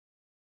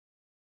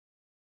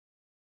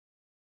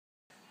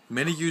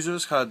Many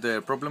users had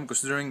a problem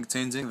considering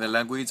changing the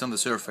language on the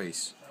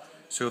surface,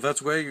 so that's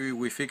why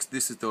we fixed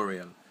this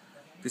tutorial.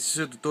 This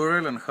is a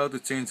tutorial on how to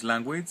change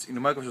language in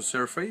Microsoft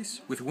Surface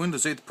with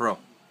Windows 8 Pro.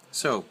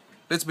 So,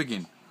 let's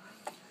begin.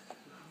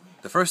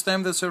 The first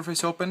time the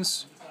Surface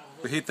opens,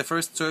 we hit the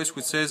first choice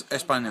which says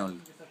Español,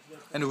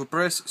 and we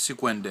press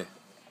Siguiente.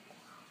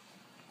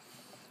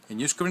 A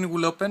new screen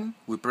will open,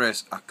 we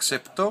press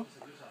Acepto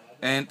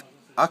and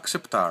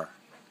Aceptar.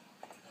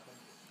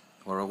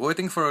 We're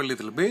waiting for a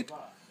little bit,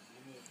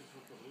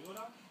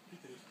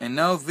 and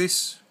now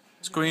this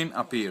screen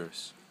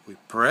appears. We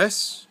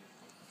press,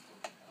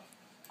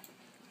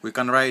 we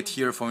can write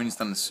here for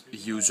instance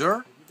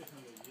user,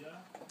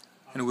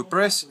 and we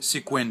press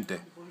Siguiente.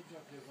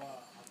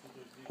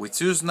 We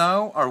choose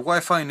now our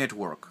Wi-Fi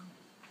network.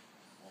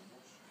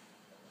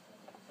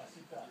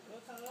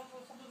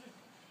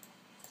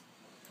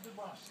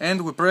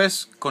 And we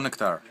press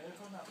Conectar.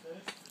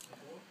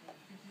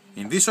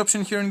 In this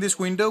option here in this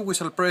window, we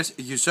shall press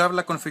Usar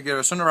la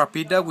configuración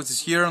rápida, which is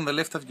here on the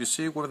left that you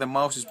see where the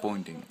mouse is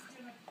pointing.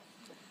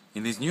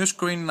 In this new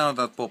screen now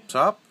that pops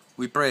up,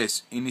 we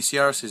press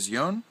Iniciar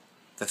sesión,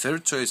 the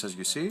third choice as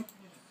you see,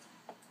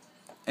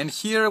 and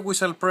here we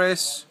shall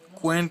press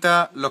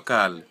Cuenta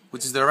local,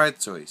 which is the right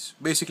choice.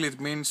 Basically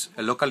it means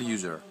a local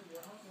user.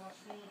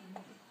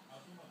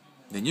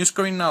 The new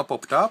screen now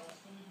popped up,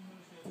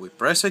 we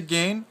press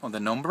again on the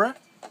number.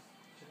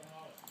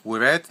 We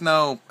write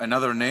now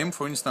another name,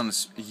 for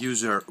instance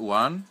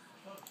user1.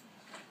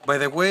 By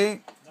the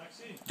way,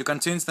 you can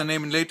change the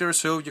name later,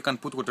 so you can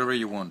put whatever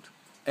you want.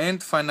 And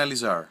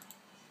finalizar.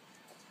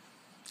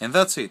 And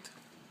that's it.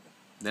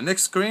 The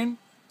next screen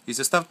is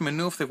the start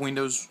menu of the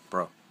Windows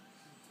Pro.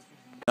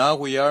 Now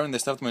we are in the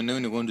start menu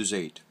in Windows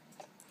 8.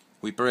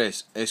 We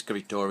press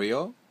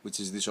Escritorio, which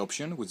is this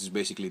option, which is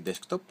basically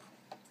desktop.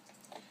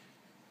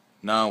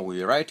 Now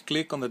we right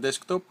click on the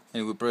desktop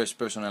and we press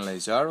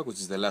Personalizar,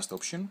 which is the last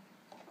option.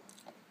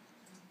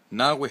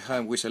 Now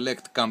we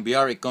select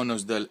Cambiar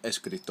iconos del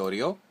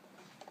escritorio.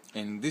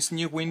 In this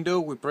new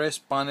window we press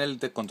Panel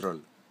de Control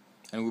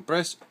and we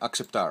press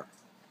Aceptar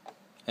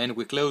and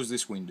we close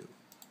this window.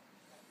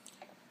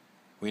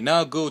 We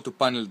now go to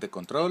Panel de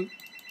Control.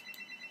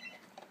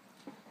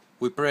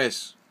 We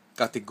press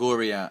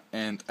Categoria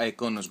and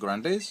Iconos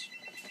Grandes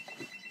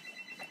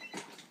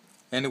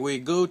and we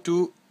go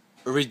to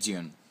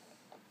Region.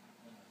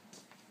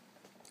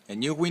 A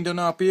new window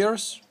now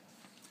appears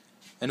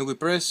and we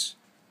press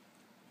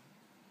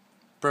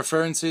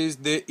Preferences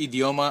de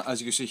idioma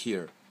as you see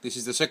here. This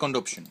is the second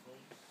option.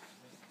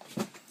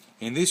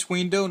 In this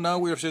window now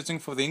we are searching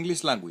for the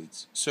English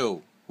language.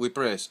 So we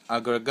press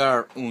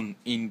Agregar un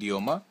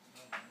idioma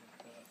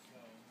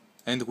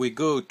and we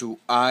go to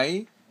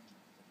I,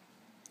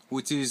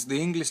 which is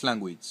the English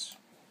language.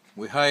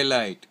 We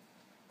highlight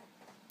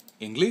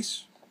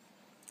English,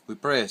 we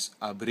press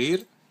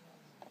Abrir,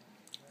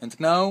 and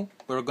now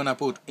we're gonna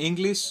put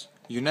English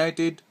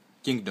United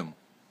Kingdom.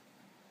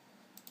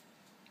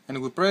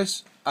 And we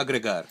press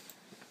Agregar.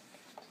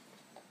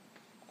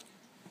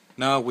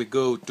 Now we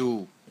go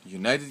to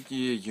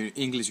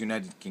English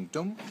United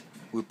Kingdom,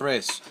 we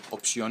press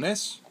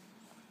Opciones,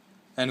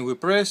 and we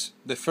press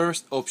the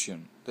first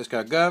option,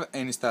 Descargar e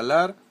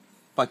instalar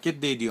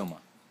paquete de idioma.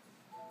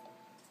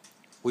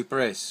 We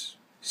press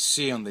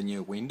C on the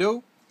new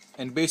window,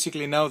 and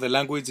basically now the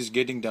language is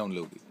getting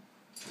downloaded.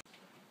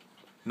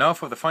 Now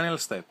for the final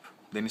step,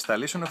 the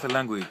installation of the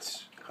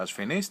language has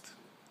finished.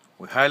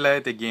 We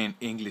highlight again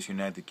English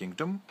United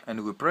Kingdom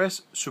and we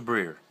press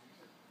Subir,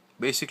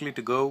 basically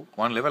to go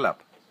one level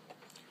up.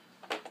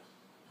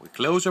 We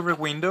close every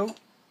window,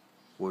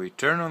 we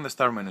turn on the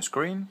start menu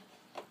screen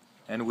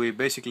and we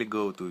basically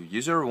go to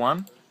User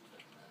 1,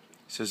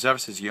 Cesar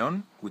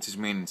Sesión, which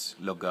means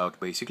log out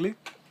basically,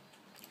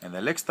 and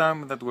the next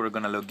time that we're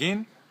gonna log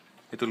in,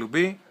 it will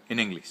be in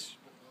English.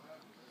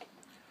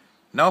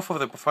 Now for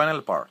the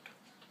final part,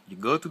 you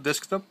go to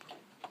Desktop,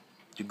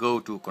 you go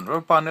to Control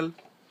Panel,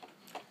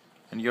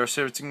 and you are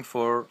searching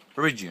for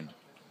Region.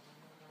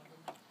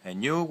 A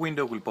new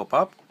window will pop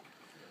up.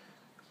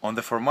 On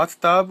the Format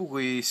tab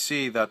we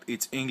see that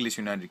it's English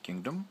United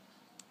Kingdom.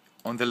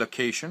 On the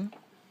Location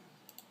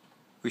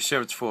we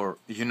search for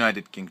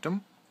United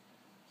Kingdom.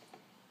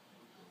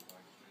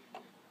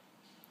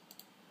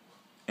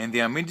 In the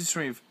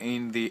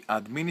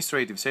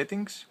administrative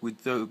settings we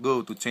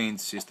go to Change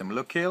System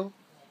Locale.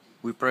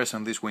 We press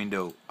on this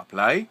window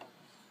Apply.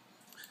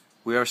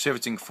 We are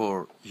searching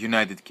for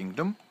United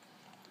Kingdom.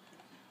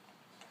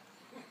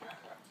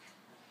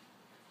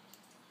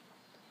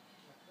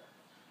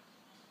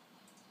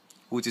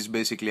 Which is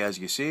basically, as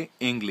you see,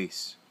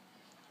 English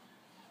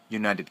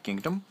United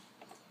Kingdom.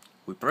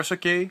 We press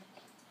OK.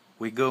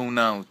 We go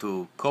now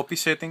to Copy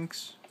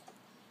Settings,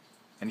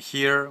 and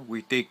here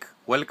we take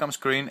Welcome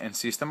Screen and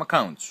System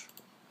Accounts.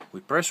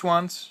 We press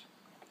once.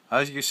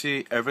 As you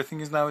see,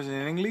 everything is now in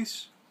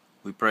English.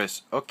 We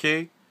press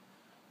OK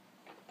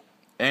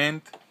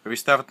and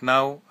restart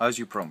now as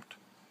you prompt.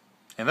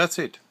 And that's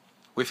it.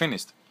 We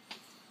finished.